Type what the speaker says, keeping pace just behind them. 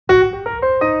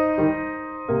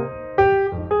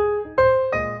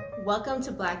Welcome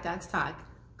to Black Docs Talk,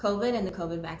 COVID and the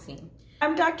COVID vaccine.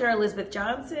 I'm Dr. Elizabeth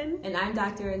Johnson. And I'm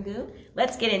Dr. Agu.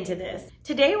 Let's get into this.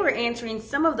 Today we're answering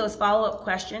some of those follow-up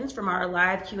questions from our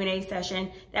live Q&A session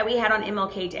that we had on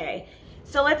MLK Day.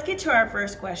 So let's get to our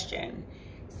first question.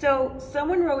 So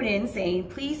someone wrote in saying,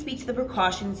 please speak to the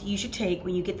precautions you should take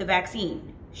when you get the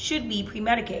vaccine. Should we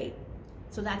pre-medicate?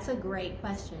 So that's a great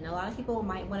question. A lot of people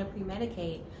might want to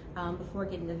pre-medicate before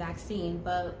getting the vaccine,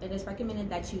 but it is recommended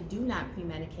that you do not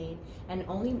pre-medicate and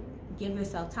only give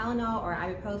yourself Tylenol or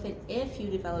ibuprofen if you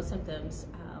develop symptoms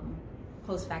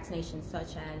post-vaccination,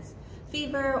 such as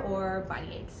fever or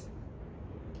body aches.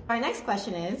 Our next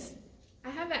question is, I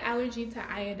have an allergy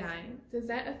to iodine. Does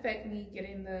that affect me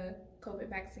getting the COVID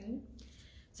vaccine?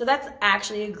 So that's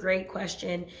actually a great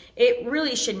question. It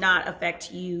really should not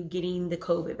affect you getting the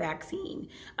COVID vaccine.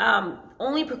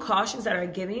 Only precautions that are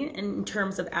given in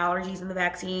terms of allergies in the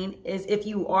vaccine is if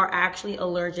you are actually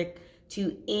allergic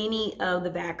to any of the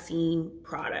vaccine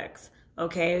products,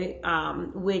 okay,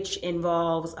 which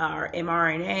involves our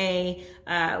mRNA,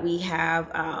 we have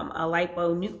a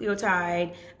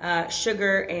liponucleotide,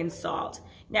 sugar, and salt.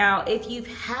 Now, if you've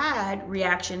had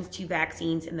reactions to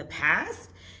vaccines in the past,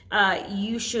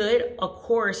 you should, of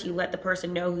course, you let the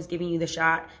person know who's giving you the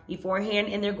shot beforehand,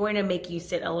 and they're going to make you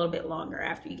sit a little bit longer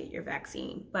after you get your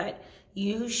vaccine. But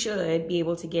you should be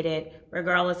able to get it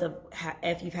regardless of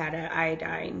if you've had an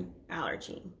iodine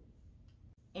allergy.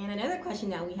 And another question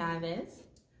that we have is,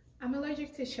 I'm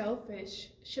allergic to shellfish.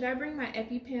 Should I bring my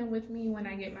EpiPen with me when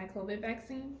I get my COVID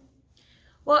vaccine?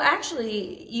 Well,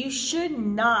 actually, you should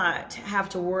not have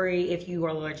to worry if you are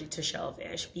allergic to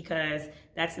shellfish, because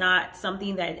that's not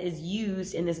something that is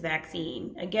used in this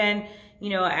vaccine. Again,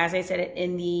 you know, as I said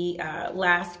in the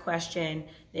last question,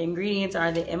 the ingredients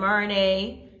are the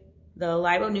mRNA, the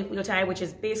liponucleotide, which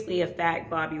is basically a fat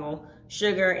globule,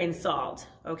 sugar, and salt,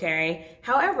 okay?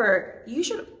 However, you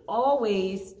should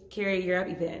always carry your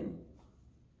EpiPen.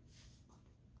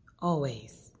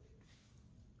 Always.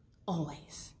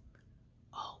 Always.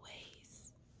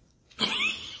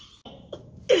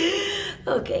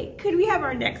 Okay, could we have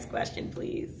our next question,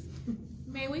 please?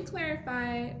 May we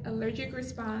clarify allergic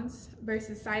response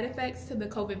versus side effects to the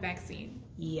COVID vaccine?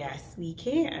 Yes, we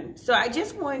can. So I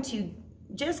just want to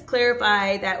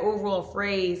clarify that overall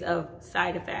phrase of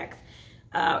side effects.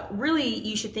 Really,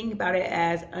 you should think about it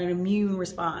as an immune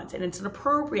response, and it's an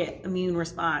appropriate immune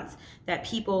response that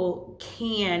people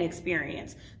can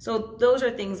experience. So those are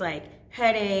things like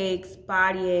headaches,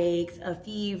 body aches, a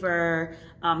fever,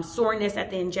 soreness at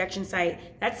the injection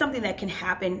site. That's something that can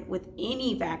happen with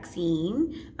any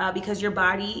vaccine because your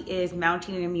body is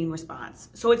mounting an immune response.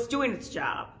 So it's doing its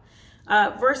job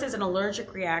versus an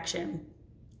allergic reaction.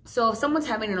 So if someone's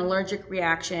having an allergic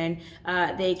reaction,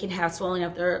 they can have swelling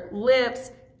of their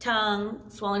lips, tongue,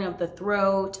 swelling of the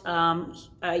throat.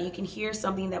 You can hear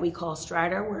something that we call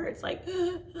stridor, where it's like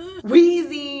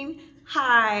wheezing,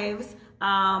 hives,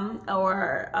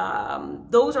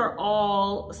 those are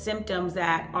all symptoms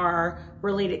that are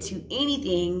related to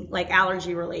anything like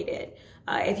allergy related.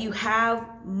 If you have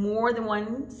more than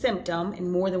one symptom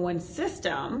and more than one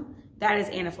system, that is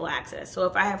anaphylaxis. So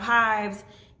if I have hives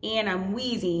and I'm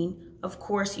wheezing, of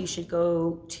course you should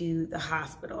go to the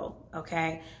hospital,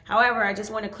 okay? However, I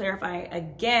just want to clarify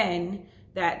again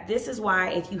that this is why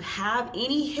if you have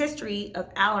any history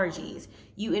of allergies,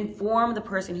 you inform the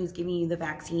person who's giving you the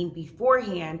vaccine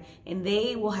beforehand, and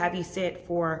they will have you sit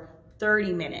for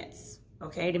 30 minutes,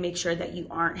 okay, to make sure that you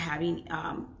aren't having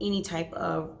any type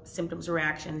of symptoms or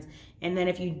reactions. And then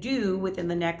if you do within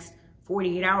the next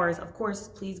 48 hours, of course,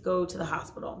 please go to the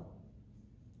hospital.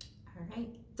 All right,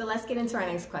 so let's get into our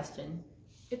next question.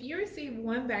 If you receive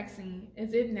one vaccine,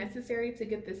 is it necessary to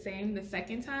get the same the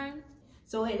second time?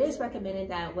 So it is recommended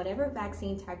that whatever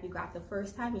vaccine type you got the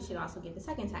first time, you should also get the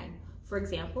second time. For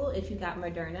example, if you got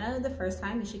Moderna the first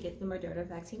time, you should get the Moderna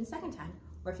vaccine the second time.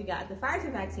 Or if you got the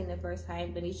Pfizer vaccine the first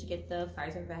time, then you should get the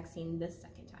Pfizer vaccine the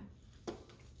second time.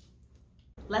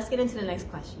 Let's get into the next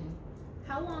question.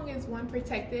 How long is one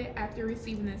protected after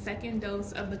receiving the second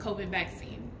dose of the COVID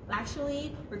vaccine?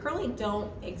 Actually, we currently don't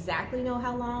exactly know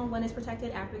how long one is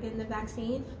protected after getting the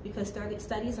vaccine because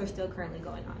studies are still currently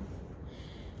going on.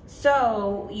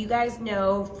 So you guys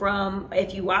know from,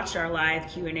 if you watched our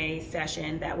live Q&A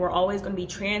session, that we're always going to be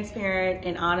transparent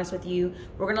and honest with you.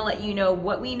 We're going to let you know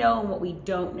what we know and what we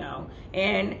don't know.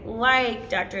 And like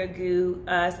Dr.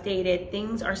 Agu stated,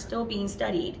 things are still being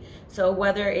studied. So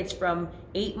whether it's from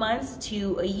 8 months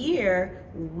to a year,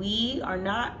 we are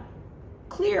not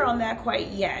clear on that quite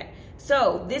yet.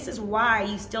 So this is why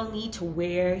you still need to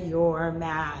wear your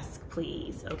mask,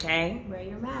 please, okay? Wear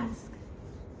your mask.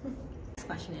 Next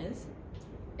question is,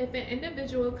 If an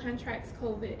individual contracts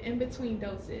COVID in between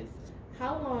doses,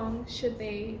 how long should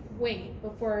they wait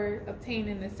before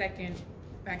obtaining the second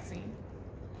vaccine?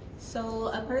 So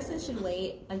a person should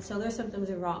wait until their symptoms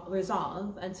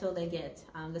resolve until they get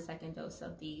the second dose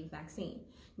of the vaccine.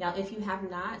 Now, if you have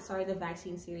not started the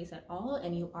vaccine series at all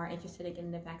and you are interested in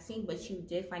getting the vaccine, but you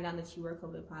did find out that you were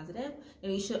COVID positive,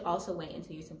 then you should also wait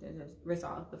until your symptoms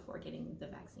resolve before getting the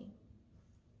vaccine.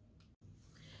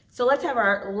 So let's have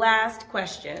our last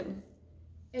question.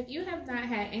 If you have not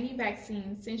had any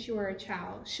vaccine since you were a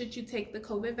child, should you take the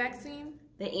COVID vaccine?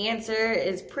 The answer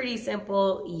is pretty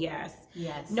simple, yes.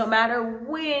 Yes. No matter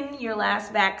when your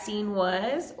last vaccine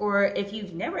was, or if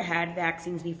you've never had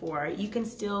vaccines before, you can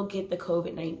still get the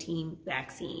COVID-19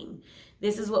 vaccine.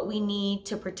 This is what we need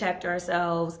to protect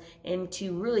ourselves and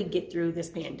to really get through this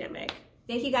pandemic.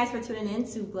 Thank you guys for tuning in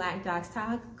to Black Docs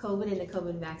Talk, COVID and the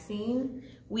COVID vaccine.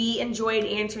 We enjoyed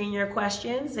answering your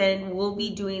questions, and we'll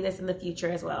be doing this in the future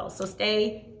as well. So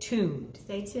stay tuned.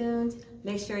 Stay tuned.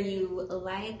 Make sure you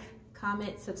like,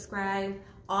 comment, subscribe,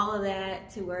 all of that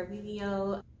to our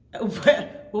video.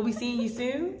 We'll be seeing you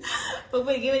soon. We'll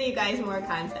be giving you guys more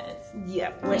content.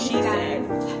 Yep, what she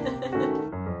said.